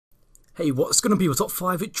Hey, what's going on people, top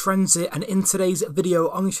 5 trends here, and in today's video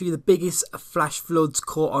I'm going to show you the biggest flash floods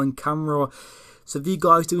caught on camera. So if you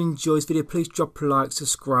guys do enjoy this video, please drop a like,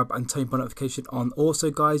 subscribe and turn your notification on.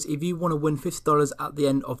 Also guys, if you want to win $50 at the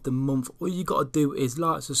end of the month, all you got to do is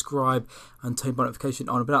like, subscribe and turn your notification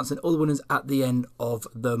on. I'll be announcing all the winners at the end of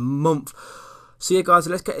the month. So yeah guys,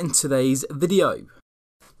 let's get into today's video.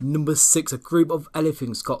 Number 6, a group of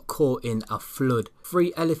elephants got caught in a flood.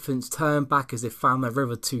 3 elephants turned back as they found the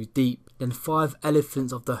river too deep. Then 5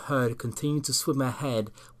 elephants of the herd continued to swim ahead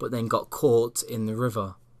but then got caught in the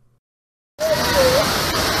river.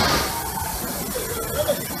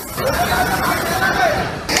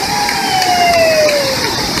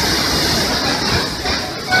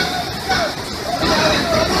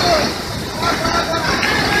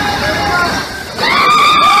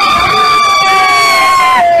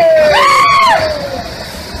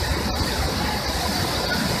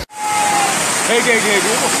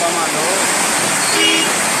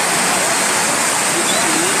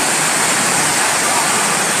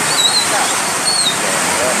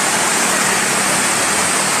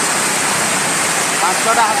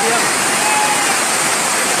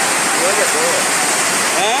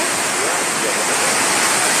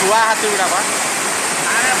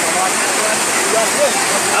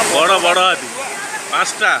 बड़ बड़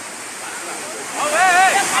हाथी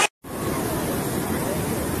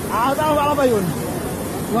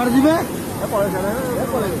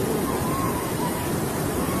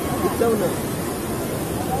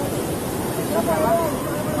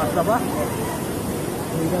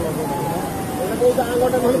 5टा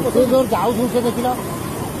गोटे बुझे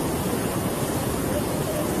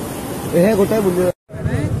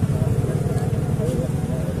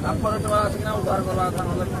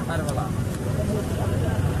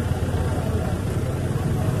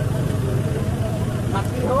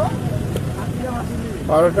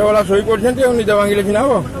वाला showy पड़ते निजा भांगिले कि हम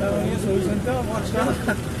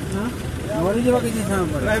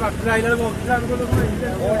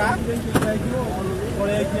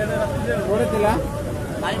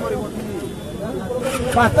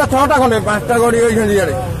पाँचटा 6टा खंडे 5टा गड़ी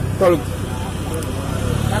तलू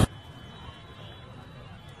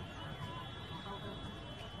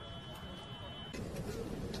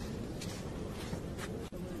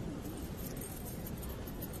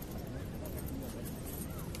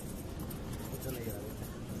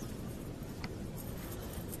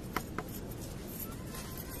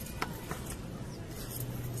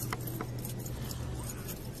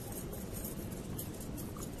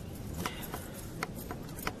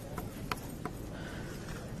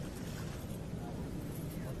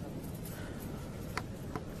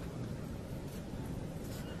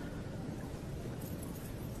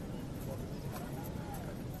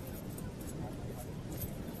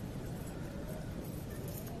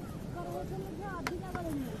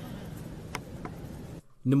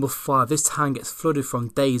Number 5, this town gets flooded from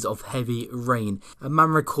days of heavy rain. A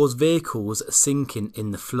man records vehicles sinking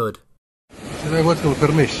in the flood.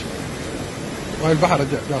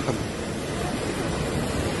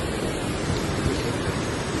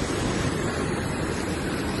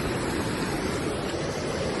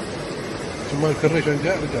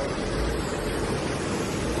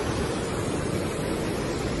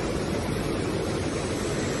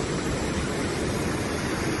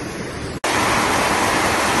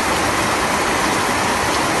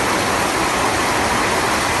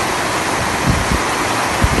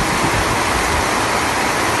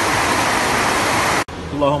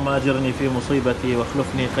 اللهم أجرني في مصيبتي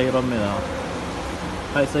واخلفني خيرا منها.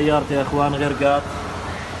 هاي سيارتي يا اخوان غرقات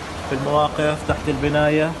في المواقف تحت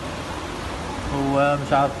البناية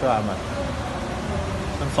ومش عارف شو اعمل،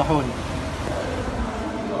 انصحوني.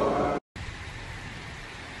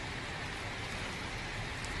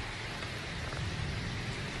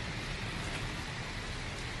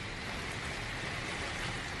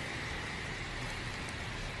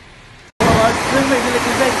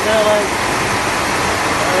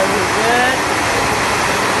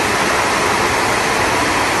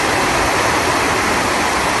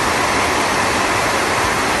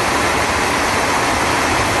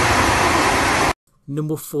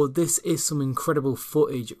 Number 4, this is some incredible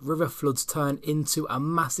footage. River floods turn into a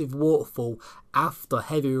massive waterfall after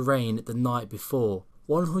heavy rain the night before.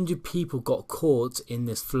 100 people got caught in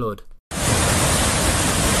this flood.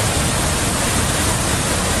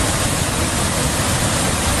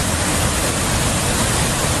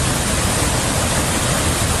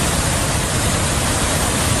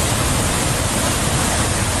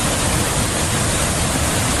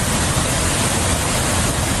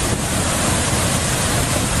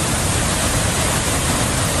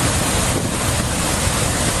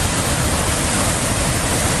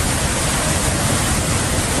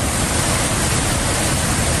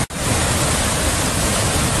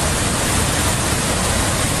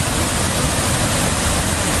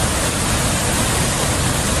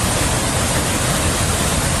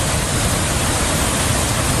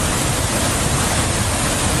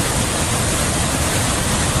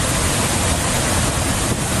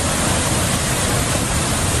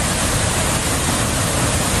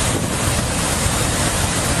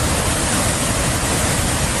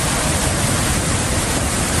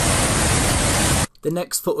 The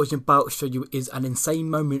next footage I'm about to show you is an insane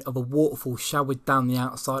moment of a waterfall showered down the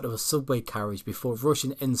outside of a subway carriage before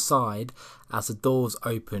rushing inside as the doors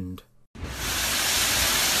opened.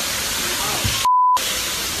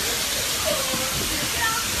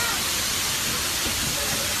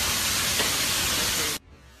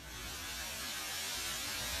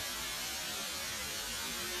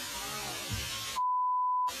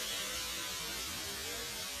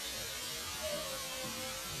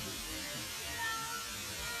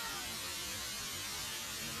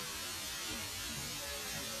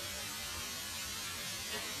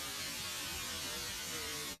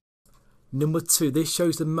 Number 2, this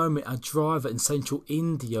shows the moment a driver in central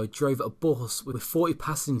India drove a bus with 40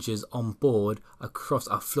 passengers on board across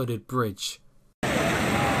a flooded bridge.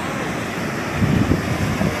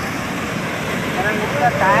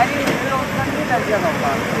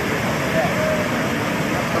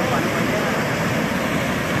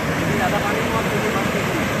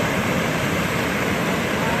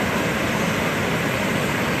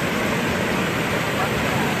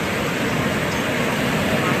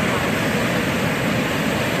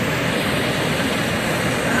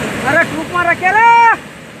 अरे टूप मार रखे रे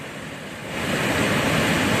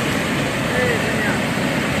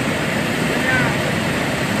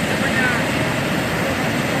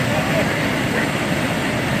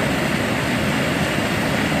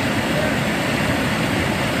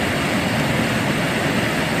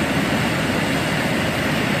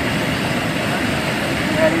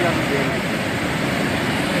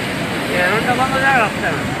ये उनका बंद हो जाएगा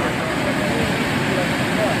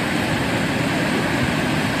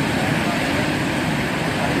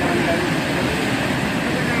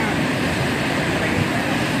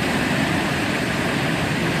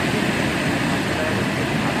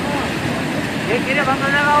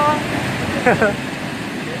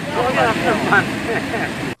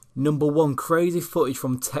Number 1, crazy footage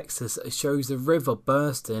from Texas shows the river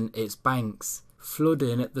bursting its banks,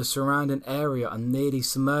 flooding the surrounding area and nearly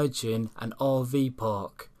submerging an RV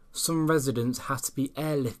park. Some residents had to be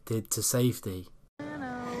airlifted to safety. Mine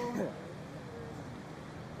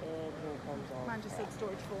just said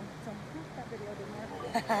storage full, so that video didn't work.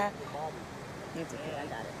 It's okay, I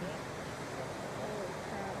got it.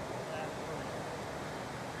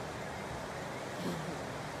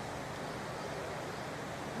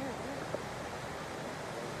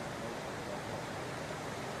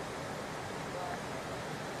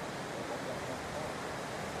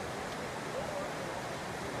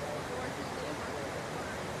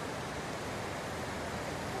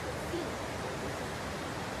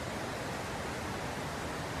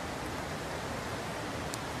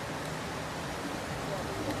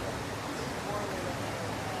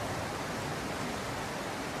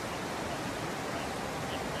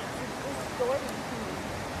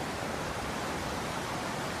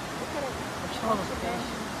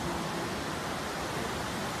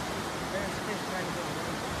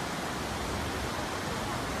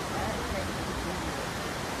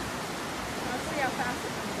 Let's see how fast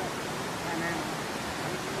it comes up. I know.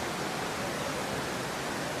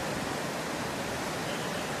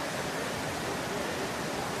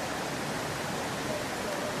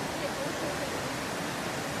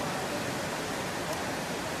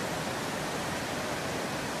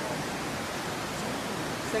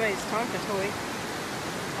 Somebody's Tonka toy.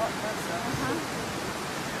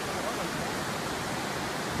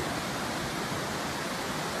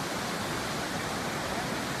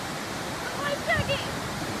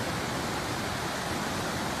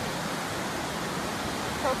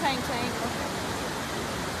 Propane tank.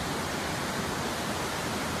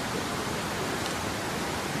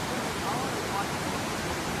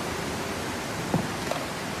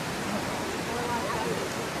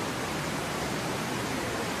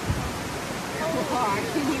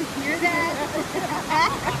 Can you hear that?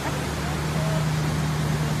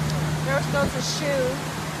 There goes a shoe.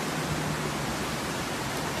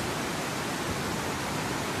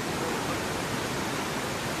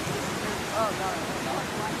 Oh, God.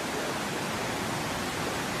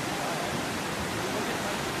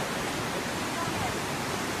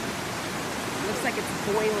 Looks like it's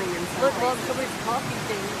boiling inside. Look, well, somebody's coffee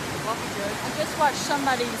thing. Coffee jug. I just watched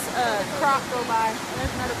somebody's crock go by.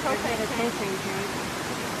 There's another propane There's a tank. propane tank.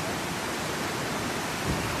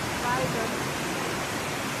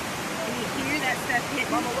 Can you hear that stuff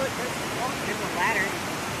hitting? Mama, look, there's a ladder.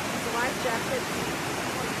 There's a life jacket.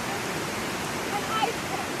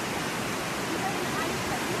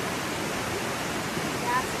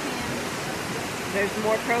 Gas can. There's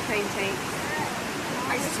more propane tanks. I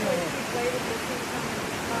smell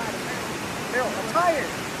Daryl, a tire.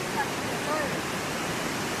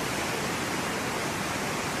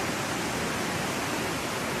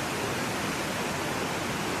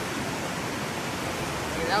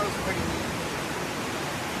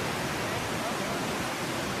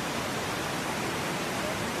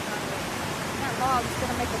 loud. It's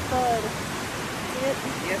gonna make a thud. See it?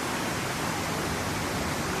 Yep.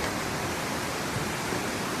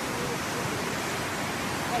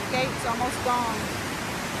 That gate's almost gone.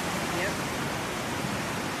 Yep.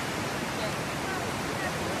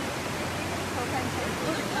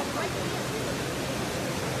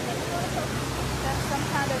 That's some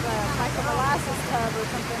kind of like a molasses tub or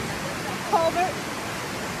something. Culvert.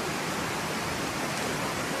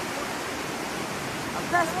 A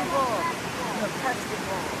basketball. A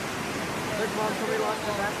basketball. Big mom told me lots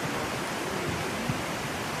of basketball.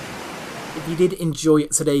 If you did enjoy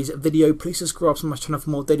today's video, please subscribe to my channel for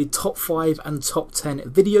more daily top 5 and top 10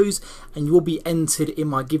 videos, and you will be entered in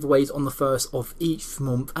my giveaways on the 1st of each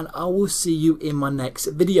month, and I will see you in my next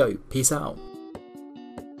video. Peace out.